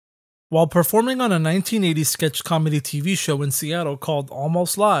While performing on a 1980s sketch comedy TV show in Seattle called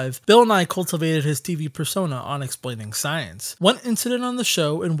Almost Live, Bill Nye cultivated his TV persona on explaining science. One incident on the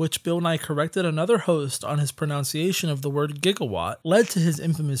show in which Bill Nye corrected another host on his pronunciation of the word gigawatt led to his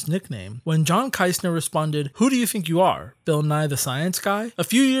infamous nickname. When John Keister responded, "Who do you think you are? Bill Nye The Science Guy?" A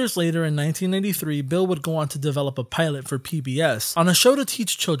few years later in 1993, Bill would go on to develop a pilot for PBS on a show to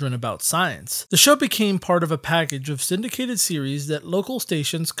teach children about science. The show became part of a package of syndicated series that local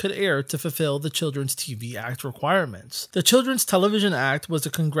stations could air to fulfill the Children's TV Act requirements. The Children's Television Act was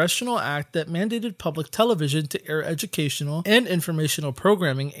a congressional act that mandated public television to air educational and informational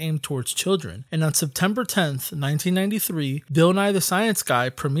programming aimed towards children, and on September 10th, 1993, Bill Nye The Science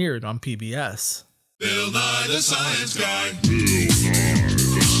Guy premiered on PBS. Bill Nye the Science Guy. Bill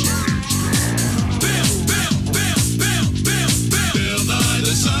Nye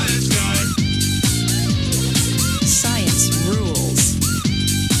the Science Guy. Science rules.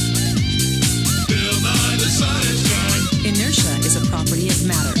 Bill Nye the Science Guy. Inertia is a property of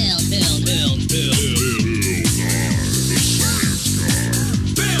matter. Bill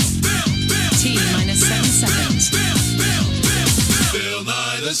T minus 7 seconds. Bill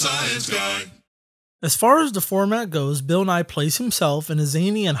Nye the Science Guy. As far as the format goes, Bill Nye plays himself in a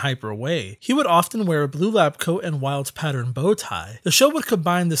zany and hyper way. He would often wear a blue lab coat and wild pattern bow tie. The show would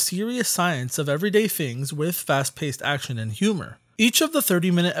combine the serious science of everyday things with fast-paced action and humor. Each of the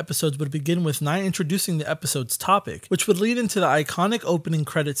 30-minute episodes would begin with Nye introducing the episode's topic, which would lead into the iconic opening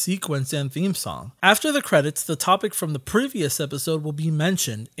credit sequence and theme song. After the credits, the topic from the previous episode will be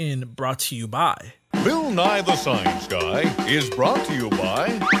mentioned in Brought to You By. Bill Nye the Science Guy is brought to you by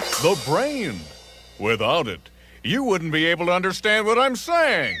the brain. Without it, you wouldn't be able to understand what I'm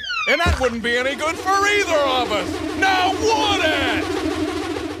saying, and that wouldn't be any good for either of us. Now would it?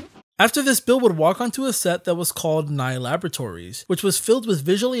 After this, Bill would walk onto a set that was called Nye Laboratories, which was filled with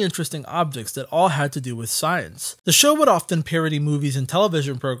visually interesting objects that all had to do with science. The show would often parody movies and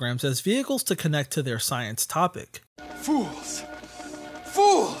television programs as vehicles to connect to their science topic. Fools!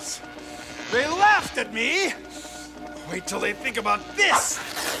 Fools! They laughed at me! Wait till they think about this!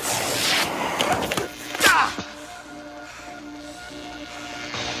 Ah!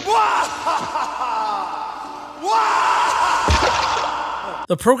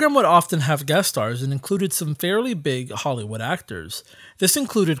 The program would often have guest stars and included some fairly big Hollywood actors. This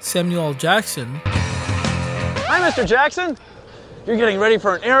included Samuel L. Jackson. Hi, Mr. Jackson. You're getting ready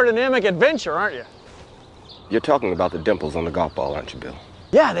for an aerodynamic adventure, aren't you? You're talking about the dimples on the golf ball, aren't you, Bill?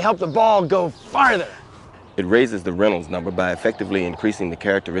 Yeah, they help the ball go farther. It raises the Reynolds number by effectively increasing the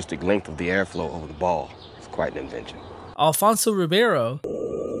characteristic length of the airflow over the ball. It's quite an invention. Alfonso Ribeiro.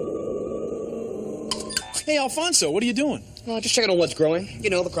 Hey, Alfonso, what are you doing? Just checking on what's growing. You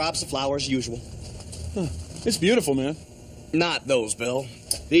know, the crops, the flowers, usual. Huh. It's beautiful, man. Not those, Bill.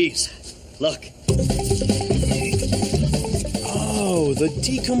 These. Look. Oh, the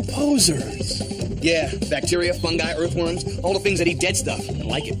decomposers. Yeah, bacteria, fungi, earthworms, all the things that eat dead stuff. I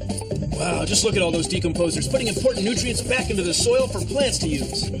like it. Wow, just look at all those decomposers, putting important nutrients back into the soil for plants to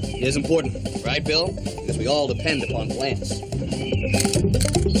use. It is important, right, Bill? Because we all depend upon plants.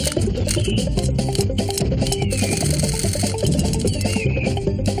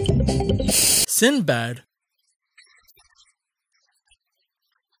 Sinbad.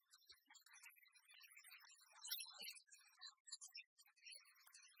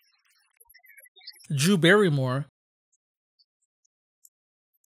 Drew Barrymore.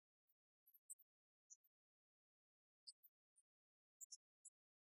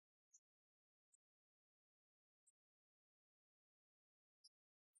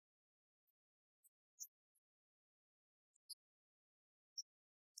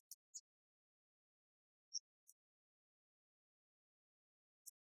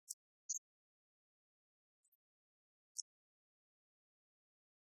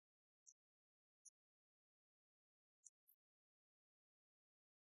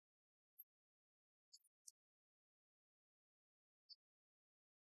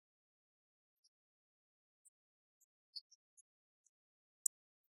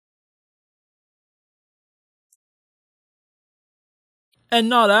 And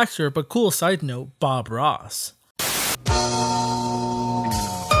not actor, but cool side note, Bob Ross.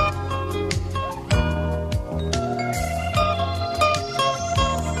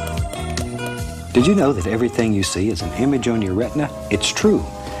 Did you know that everything you see is an image on your retina? It's true.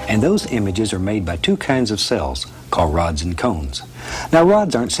 And those images are made by two kinds of cells called rods and cones. Now,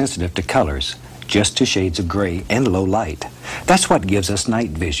 rods aren't sensitive to colors, just to shades of gray and low light. That's what gives us night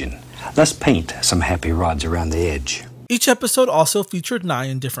vision. Let's paint some happy rods around the edge. Each episode also featured Nye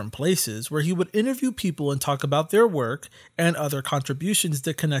in different places, where he would interview people and talk about their work and other contributions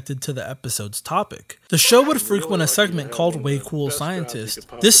that connected to the episode's topic. The show would frequent a segment called Way Cool Scientist.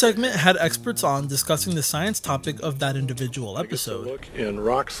 This segment had experts on discussing the science topic of that individual episode. Look in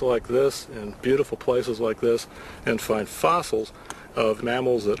rocks like this, in beautiful places like this, and find fossils of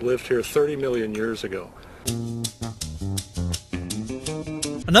mammals that lived here 30 million years ago.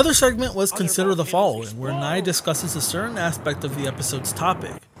 Another segment was Consider the Following, where Nye discusses a certain aspect of the episode's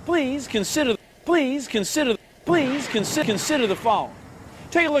topic. Please consider the following.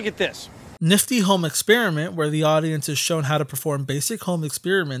 Take a look at this. Nifty Home Experiment, where the audience is shown how to perform basic home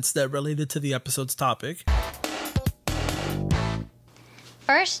experiments that related to the episode's topic.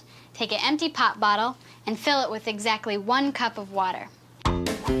 First, take an empty pop bottle and fill it with exactly 1 cup of water.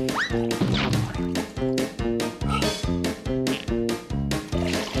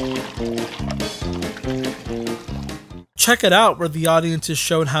 Check It Out, where the audience is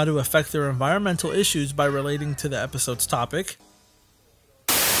shown how to affect their environmental issues by relating to the episode's topic.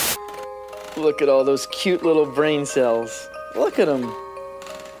 Look at all those cute little brain cells. Look at them.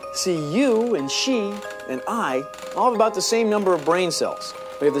 See, you and she and I all have about the same number of brain cells.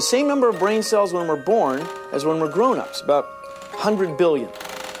 We have the same number of brain cells when we're born as when we're grown-ups, about 100 billion.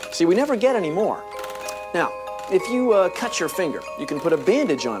 See, we never get any more. Now, if you cut your finger, you can put a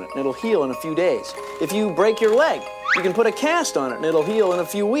bandage on it and it'll heal in a few days. If you break your leg, you can put a cast on it and it'll heal in a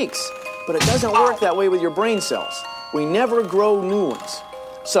few weeks. But it doesn't work that way with your brain cells. We never grow new ones.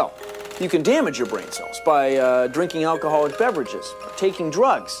 So, you can damage your brain cells by drinking alcoholic beverages, or taking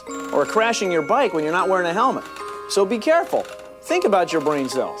drugs, or crashing your bike when you're not wearing a helmet. So be careful. Think about your brain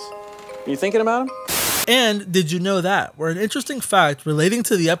cells. Are you thinking about them? And did you know that, where an interesting fact relating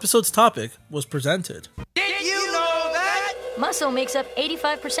to the episode's topic was presented. Did you know that? Muscle makes up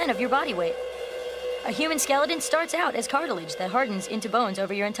 85% of your body weight. A human skeleton starts out as cartilage that hardens into bones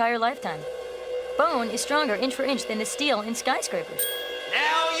over your entire lifetime. Bone is stronger inch for inch than the steel in skyscrapers.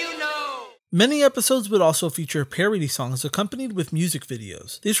 Now you know! Many episodes would also feature parody songs accompanied with music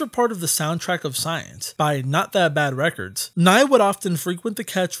videos. These were part of the soundtrack of Science by Not That Bad Records. Nye would often frequent the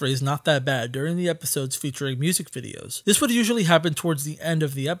catchphrase "Not That Bad" during the episodes featuring music videos. This would usually happen towards the end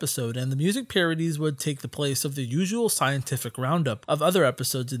of the episode, and the music parodies would take the place of the usual scientific roundup of other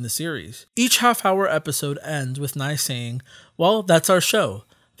episodes in the series. Each half-hour episode ends with Nye saying, "Well, that's our show.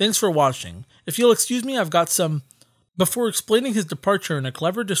 Thanks for watching. If you'll excuse me, I've got some..." before explaining his departure in a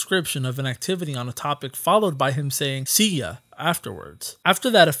clever description of an activity on a topic, followed by him saying, "See ya," afterwards.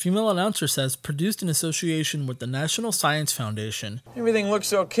 After that, a female announcer says, "Produced in association with the National Science Foundation." Everything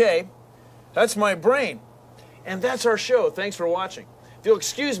looks okay. That's my brain. And that's our show. Thanks for watching. If you'll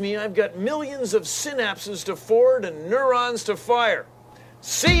excuse me, I've got millions of synapses to forward and neurons to fire.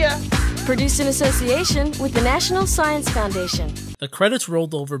 See ya! Produced in association with the National Science Foundation. The credits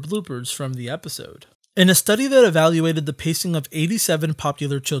rolled over bloopers from the episode. In a study that evaluated the pacing of 87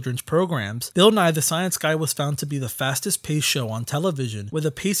 popular children's programs, Bill Nye The Science Guy was found to be the fastest paced show on television, with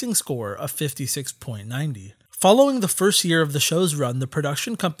a pacing score of 56.90. Following the first year of the show's run, the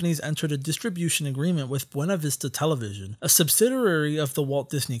production companies entered a distribution agreement with Buena Vista Television, a subsidiary of the Walt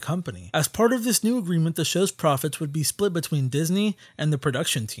Disney Company. As part of this new agreement, the show's profits would be split between Disney and the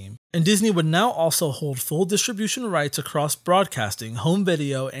production team, and Disney would now also hold full distribution rights across broadcasting, home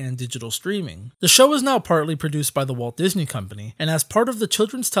video, and digital streaming. The show is now partly produced by the Walt Disney Company, and as part of the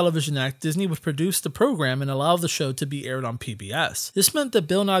Children's Television Act, Disney would produce the program and allow the show to be aired on PBS. This meant that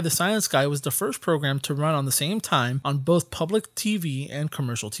Bill Nye The Science Guy was the first program to run on the same time on both public TV and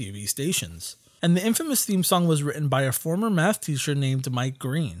commercial TV stations. And the infamous theme song was written by a former math teacher named Mike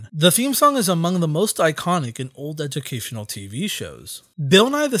Green. The theme song is among the most iconic in old educational TV shows. Bill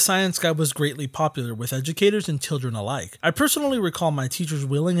Nye The Science Guy was greatly popular with educators and children alike. I personally recall my teachers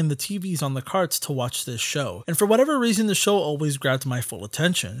wheeling in the TVs on the carts to watch this show, and for whatever reason the show always grabbed my full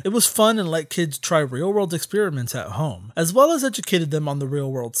attention. It was fun and let kids try real-world experiments at home, as well as educated them on the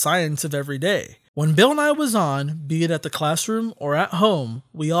real-world science of every day. When Bill Nye was on, be it at the classroom or at home,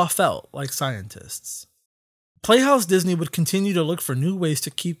 we all felt like scientists. Playhouse Disney would continue to look for new ways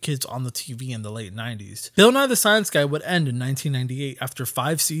to keep kids on the TV in the late 90s. Bill Nye The Science Guy would end in 1998 after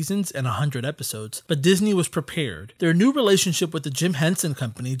 5 seasons and 100 episodes, but Disney was prepared. Their new relationship with the Jim Henson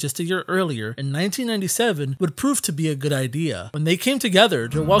Company just a year earlier, in 1997, would prove to be a good idea when they came together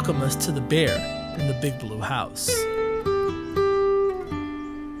to welcome us to the bear in the Big Blue House.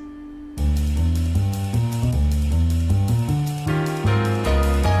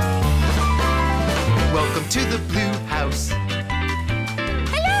 To the Blue House.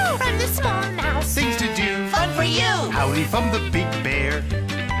 Hello from the small mouse. Things to do. Fun for you. Howdy from the big bear.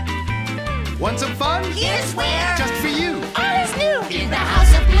 Want some fun? Here's where. Just for you. All is new in the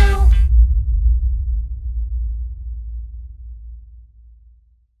House of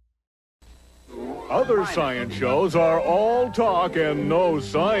Blue. Other science shows are all talk and no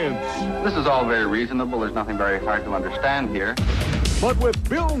science. This is all very reasonable. There's nothing very hard to understand here. But with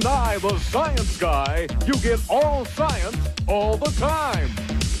Bill Nye the Science Guy, you get all science all the time.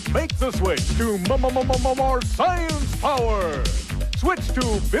 Make the switch to more science power. Switch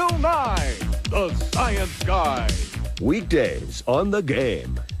to Bill Nye the Science Guy. Weekdays on The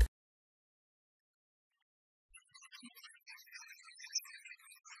Game.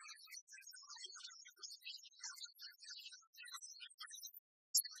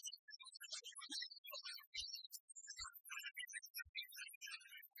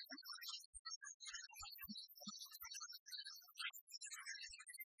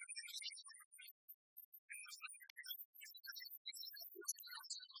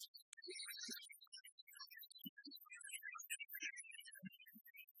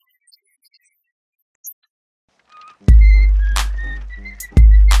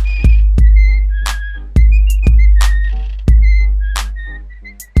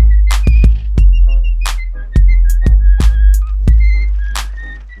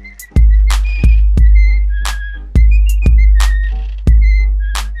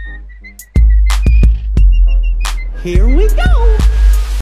 Here we go!